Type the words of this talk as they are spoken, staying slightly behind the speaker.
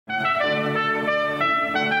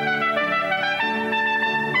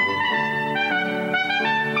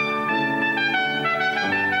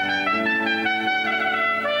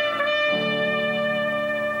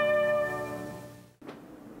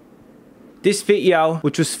This video,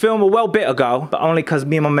 which was filmed a well bit ago, but only because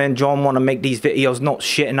me and my man John want to make these videos, not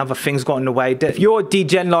shit and other things got in the way. If you're a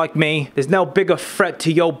degen like me, there's no bigger threat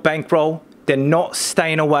to your bankroll than not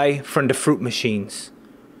staying away from the fruit machines.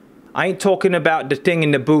 I ain't talking about the thing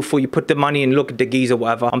in the booth where you put the money and look at the geese or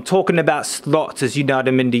whatever. I'm talking about slots as you know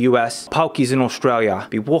them in the US, pokies in Australia.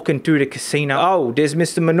 Be walking through the casino. Oh, there's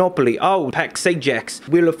Mr. Monopoly. Oh, Pax Ajax,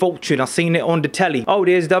 Wheel of Fortune. I've seen it on the telly. Oh,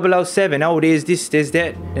 there's 007. Oh, there's this, there's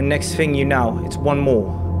that. The next thing you know, it's one more.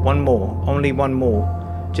 One more. Only one more.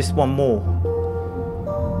 Just one more.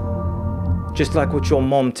 Just like what your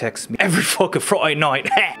mom texts me every fucking Friday night.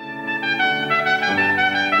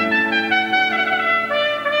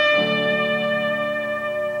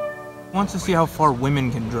 Wants to see how far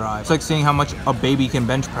women can drive. It's like seeing how much a baby can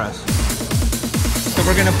bench press. So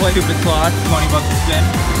we're gonna play stupid slots, 20 bucks a spin.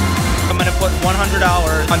 I'm gonna put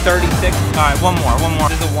 $100 on 36. All right, one more.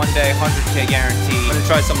 This is a one day, 100K guarantee. I'm gonna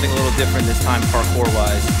try something a little different this time, parkour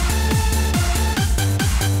wise.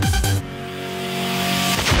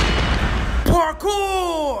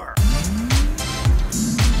 Parkour!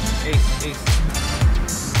 Ace.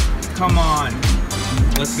 Come on.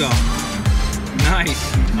 Let's go.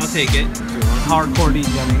 Nice. I'll take it. Hardcore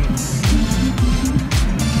DJing.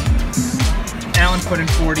 Alan put in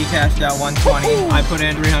 40, cashed out 120. I put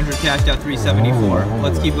in 300, cashed out 374.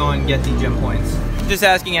 Let's keep going, get DJ points. Just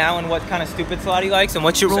asking Alan what kind of stupid slot he likes and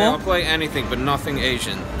what's your rule? I'll play anything, but nothing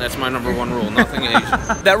Asian. That's my #1 rule, nothing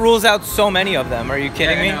Asian. That rules out so many of them. Are you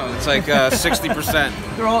kidding me? No, it's like 60%.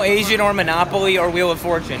 They're all Asian or Monopoly or Wheel of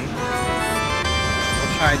Fortune.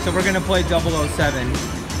 Alright, so we're gonna play 007.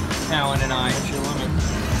 Alan and I. What's your limit?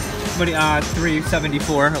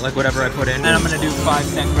 374, like whatever I put in. And I'm gonna do 5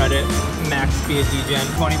 cent credit, max speed degen,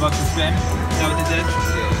 20 bucks a spin. Is that what this is?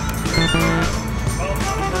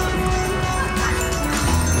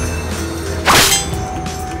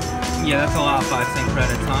 Yeah, that's a lot of 5 cent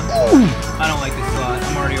credits, huh? I don't like this slot.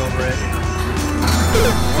 I'm already over it.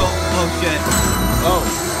 Oh shit. Oh,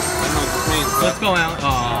 I know what this means. Let's go out.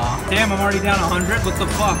 Aw. Damn, I'm already down 100. What the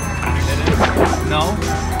fuck? No?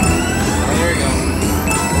 Oh, there you go.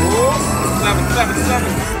 Ooh, 7.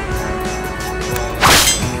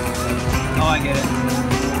 Oh, I get it.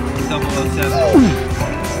 007.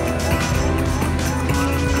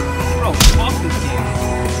 Bro, fuck this game.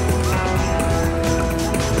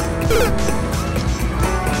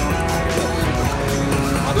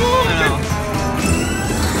 I know.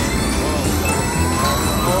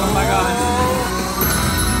 Oh my god.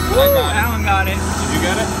 Alan got it. Did you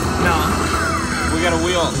get it? No. We got a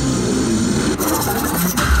wheel.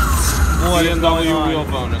 What is going on? wheel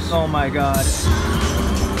bonus. Oh my god.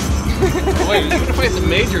 Wait, you can fight the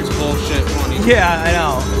majors bullshit money. Yeah, I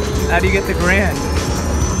know. How do you get the grand?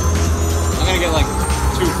 I'm gonna get like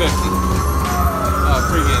 250. Oh,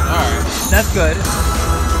 free game. Alright. That's good.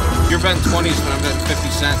 You're betting 20s, but I'm betting 50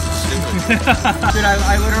 cents. It's stupid. Dude,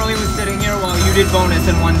 I literally was sitting here while you did bonus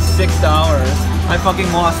and won $6. I fucking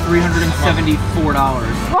lost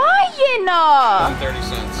 $374. 30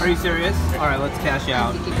 cents. Are you serious? Alright, let's cash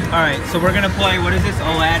out. Alright, so we're gonna play, what is this?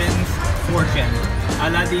 Aladdin's Fortune.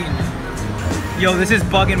 Aladdin. Yo, this is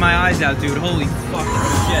bugging my eyes out, dude. Holy fucking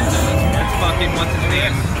shit. That's fucking, what's his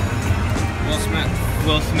name? Will Smith.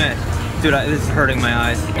 Will Smith. Dude, this is hurting my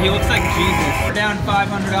eyes. He looks like Jesus. We're down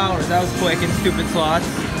 $500. That was quick in stupid slots.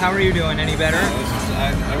 How are you doing? Any better?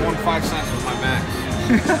 I won 5 cents with my max.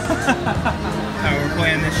 Alright, we're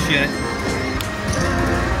playing this shit.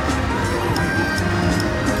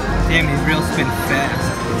 Damn, these reels spin fast.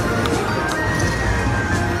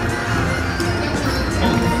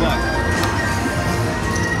 Holy fuck.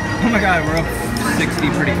 Oh my god, we're up 60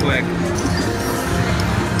 pretty quick.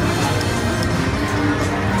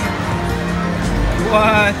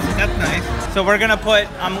 What? That's nice. So we're gonna put,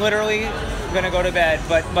 I'm literally gonna go to bed,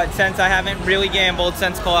 but since I haven't really gambled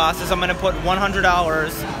since Colossus, I'm gonna put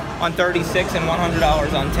 $100 on 36 and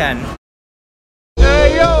 $100 on 10.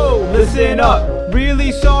 Hey yo, listen up.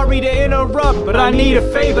 Really sorry to interrupt, but I need a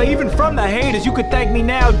favor. Even from the haters, you could thank me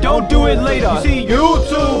now, don't do it later. You see,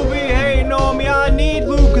 YouTube be hating on me. I need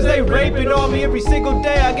loot, cause they raping on me every single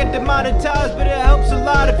day. I get demonetized, but it helps a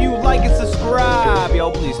lot if you like and subscribe.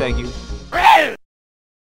 Yo, please, thank you.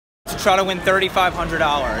 To try to win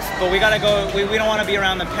 $3,500, but we gotta go, we don't wanna be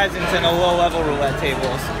around the peasants and the low-level roulette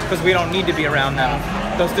tables, because we don't need to be around them.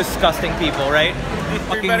 Those disgusting people, right?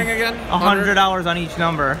 You're betting again? $100 on each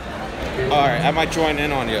number. Alright, I might join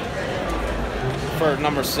in on you. For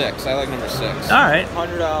number 6. I like number 6. Alright.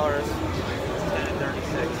 $100.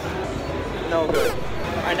 36. No good.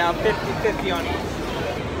 Alright, now 50-50 on each.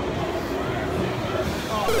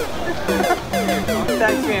 Oh,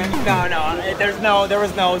 Thanks, man. No, there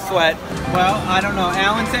was no sweat. Well, I don't know.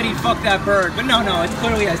 Alan said he'd fuck that bird, but no, it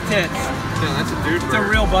clearly has tits. Yeah, that's a dude bird. It's a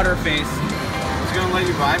real butterface. It's gonna let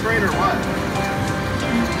you vibrate or what?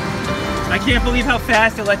 I can't believe how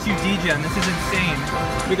fast it lets you degen. This is insane.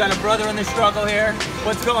 We got a brother in the struggle here.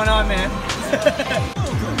 What's going on, man?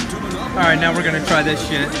 All right, now we're gonna try this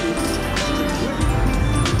shit.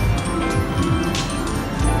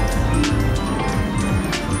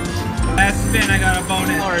 Last spin, I got a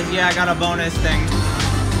bonus. Yeah, I got a bonus thing.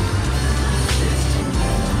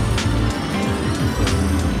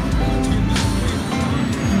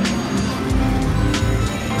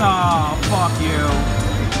 Oh, fuck you.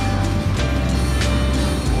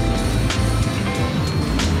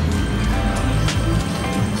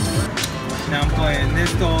 Now I'm playing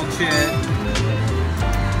this dog shit.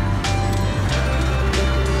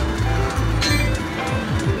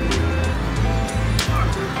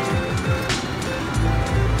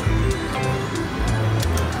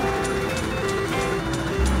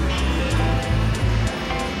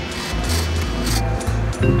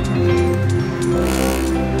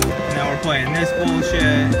 Now we're playing this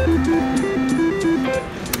bullshit.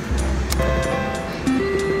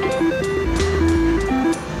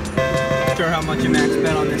 Sure how much a max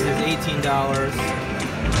bet on this is, $18.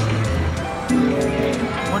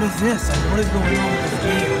 What is this? What is going on with this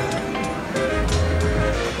game?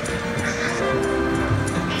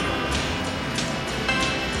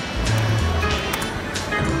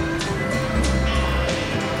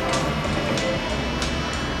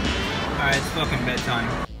 Alright, it's fucking bedtime.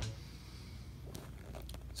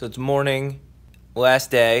 So it's morning, last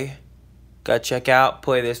day. Gotta check out,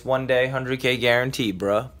 play this 1 day, 100K guarantee,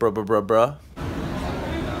 bruh. Bruh.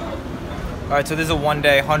 Alright, so this is a 1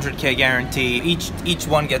 day, 100K guarantee. Each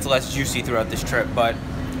one gets less juicy throughout this trip, but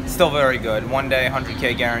still very good. 1 day,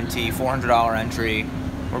 100K guarantee, $400 entry.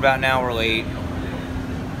 We're about an hour late.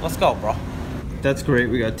 Let's go, bro. That's great,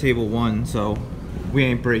 we got table 1, so we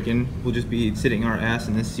ain't breaking. We'll just be sitting our ass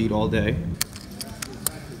in this seat all day.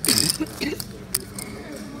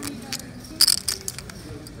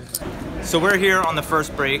 So we're here on the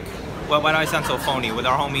first break. Well, why do I sound so phony? With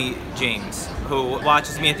our homie James, who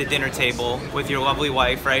watches me at the dinner table with your lovely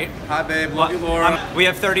wife, right? Hi, babe. Love you, Laura. We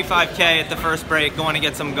have 35K at the first break, going to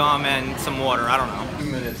get some gum and some water. I don't know. 2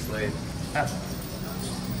 minutes late. All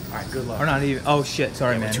right, good luck. Or not even. Oh shit!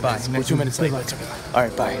 Sorry, man. Bye. We're 2 minutes late. All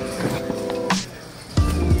right, bye.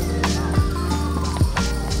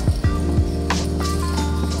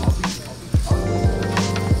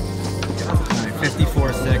 Alright,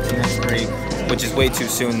 54.6 next break, which is way too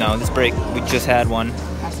soon though. This break, we just had one.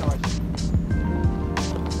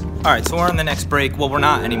 Alright, so we're on the next break. Well, we're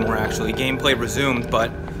not anymore actually. Gameplay resumed,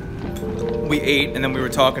 but we ate and then we were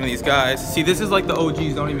talking to these guys. See, this is like the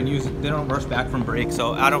OGs don't even use it. They don't rush back from break,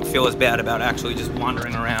 so I don't feel as bad about actually just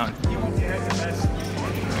wandering around.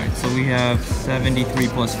 Alright, so we have 73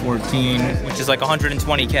 plus 14, which is like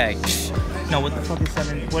 120K. No, what the fuck is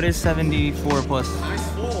 70? What is 74 plus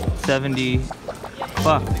 70?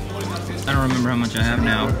 Fuck. I don't remember how much I have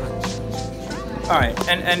now. Alright,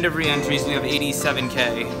 and end of re-entries, we have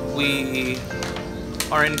 87K. We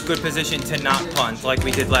are in good position to not punt like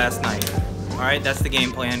we did last night. Alright, that's the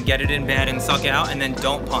game plan. Get it in bad and suck out, and then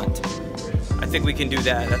don't punt. I think we can do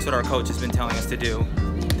that. That's what our coach has been telling us to do.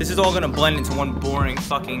 This is all gonna blend into one boring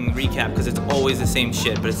fucking recap because it's always the same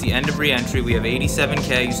shit, but it's the end of re-entry. We have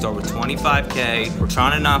 87K, you start with 25K. We're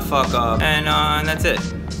trying to not fuck up, and that's it.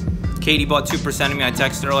 Katie bought 2% of me. I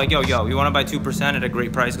texted her like, yo, you wanna buy 2% at a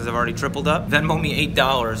great price because I've already tripled up? Venmo me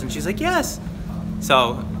 $8, and she's like, yes.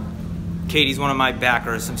 So, Katie's one of my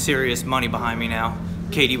backers, some serious money behind me now.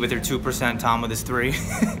 Katie with her 2%, Tom with his 3, in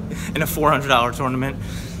a $400 tournament.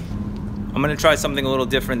 I'm gonna try something a little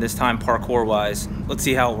different this time, parkour-wise. Let's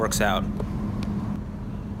see how it works out.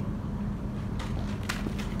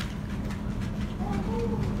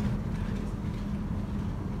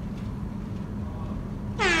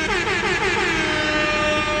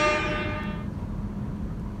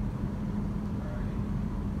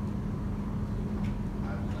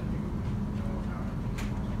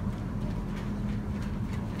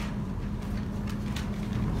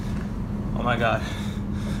 Oh my God,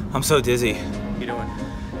 I'm so dizzy. How you doing?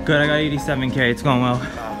 Good, I got 87K, it's going well.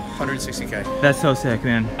 160K. That's so sick,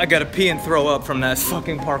 man. I gotta pee and throw up from that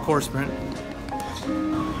fucking parkour sprint.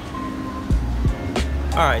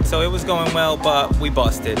 All right, so it was going well, but we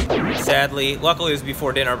busted. Sadly, luckily it was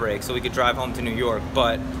before dinner break, so we could drive home to New York,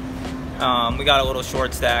 but we got a little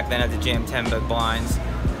short stack, then had to jam 10 big blinds.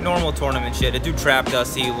 Normal tournament shit. A dude trapped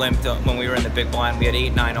us, he limped when we were in the big blind. We had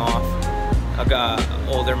 8-9 off. A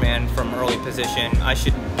older man from early position. I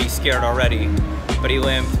should be scared already. But he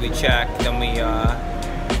limped, we checked, then we,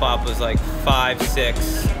 flop was like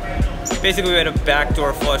 5-6. Basically we had a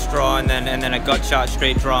backdoor flush draw and then a gut shot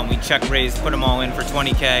straight draw, and we check raised, put them all in for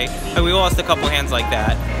 20K. But we lost a couple hands like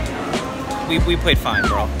that. We played fine,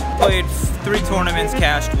 bro. Played 3 tournaments,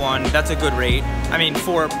 cashed 1. That's a good rate. I mean,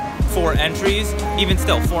 four entries, even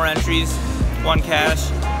still, 4 entries, 1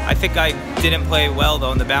 cash. I think I didn't play well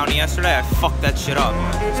though in the bounty yesterday. I fucked that shit up.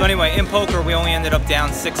 So anyway, in poker we only ended up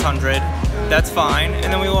down 600. That's fine.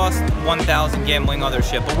 And then we lost 1,000 gambling other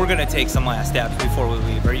shit. But we're gonna take some last stabs before we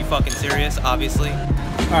leave. Are you fucking serious? Obviously.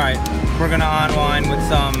 All right, we're gonna unwind with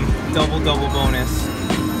some double bonus.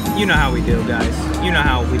 You know how we do, guys. You know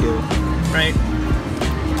how we do, right?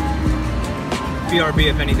 BRB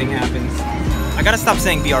if anything happens. I gotta stop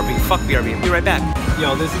saying BRB. Fuck BRB. Be right back.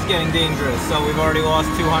 Yo, this is getting dangerous. So we've already lost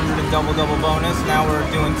 200 in double bonus. Now we're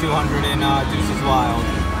doing 200 in deuces wild.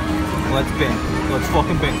 Let's bink. Let's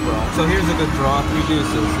fucking bink, bro. So here's a good draw. 3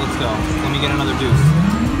 deuces. Let's go. Let me get another deuce.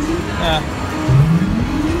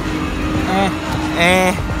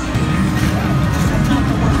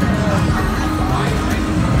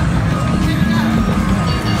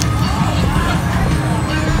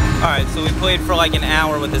 Alright, so we played for like an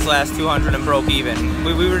hour with this last 200 and broke even.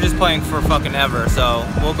 We were just playing for fucking ever, so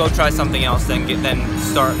we'll go try something else, then get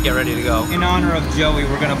ready to go. In honor of Joey,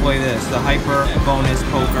 we're gonna play this, the hyper bonus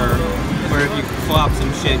poker, where if you flop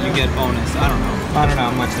some shit, you get bonus. I don't know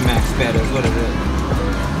how much the max bet is. What is it?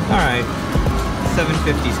 Alright,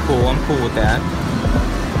 750's cool. I'm cool with that.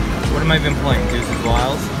 What am I even playing? Deuces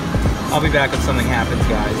Wilds? I'll be back if something happens,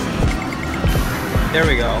 guys. There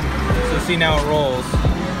we go. So see, now it rolls.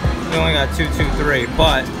 We only got 2, 2, 3,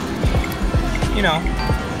 but you know.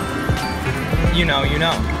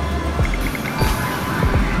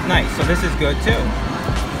 Nice. So this is good too.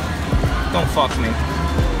 Don't fuck me.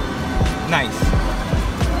 Nice.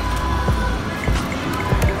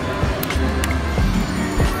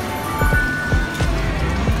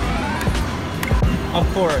 Of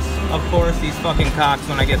course, these fucking cocks,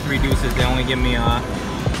 when I get 3 deuces, they only give me a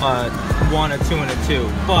 1, a 2, and a 2.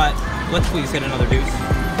 But let's please hit another deuce.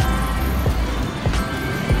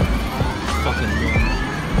 Fucking doing.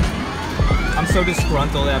 I'm so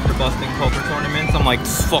disgruntled after busting poker tournaments. I'm like,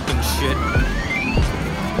 this fucking shit.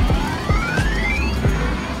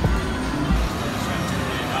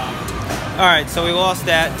 Alright, so we lost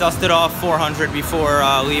that, dusted off 400 before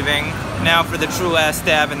leaving. Now for the true last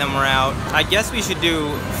stab and then we're out. I guess we should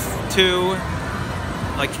do 2,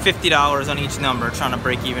 like $50 on each number, trying to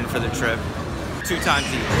break even for the trip. 2 times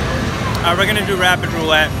each. Alright, we're gonna do rapid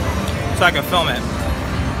roulette so I can film it.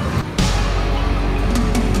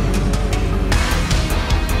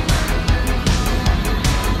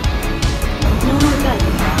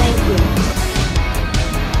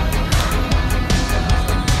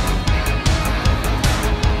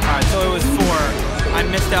 I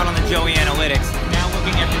missed out on the Joey analytics. Now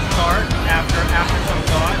looking at this chart, after some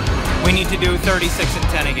thought, we need to do 36 and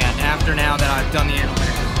 10 again, after now that I've done the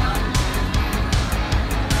analytics.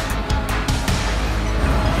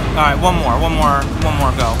 Alright, one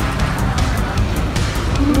more go.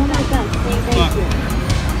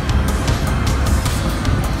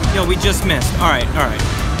 Yo, we just missed. Alright,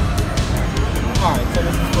 so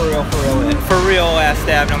this is for real. For real last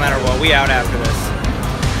stab, no matter what. We out after this.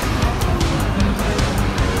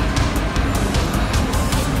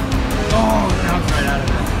 Oh, now it's right out of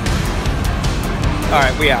it.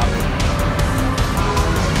 Alright, we out.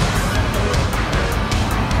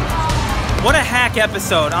 What a hack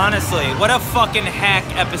episode, honestly. What a fucking hack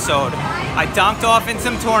episode. I donked off in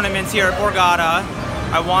some tournaments here at Borgata.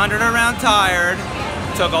 I wandered around tired.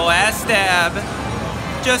 Took a last stab.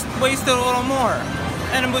 Just wasted a little more.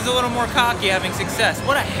 And it was a little more cocky having success.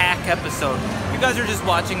 What a hack episode. You guys are just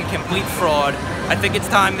watching a complete fraud. I think it's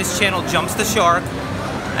time this channel jumps the shark.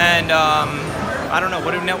 And I don't know,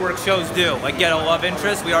 what do network shows do? Like get a love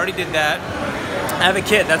interest? We already did that. Have a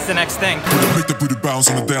kid, that's the next thing. Make the booty bounce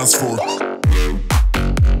on the dance floor.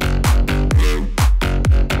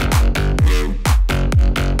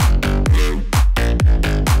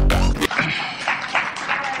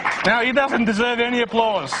 Now he doesn't deserve any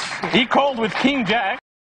applause. He called with King Jack.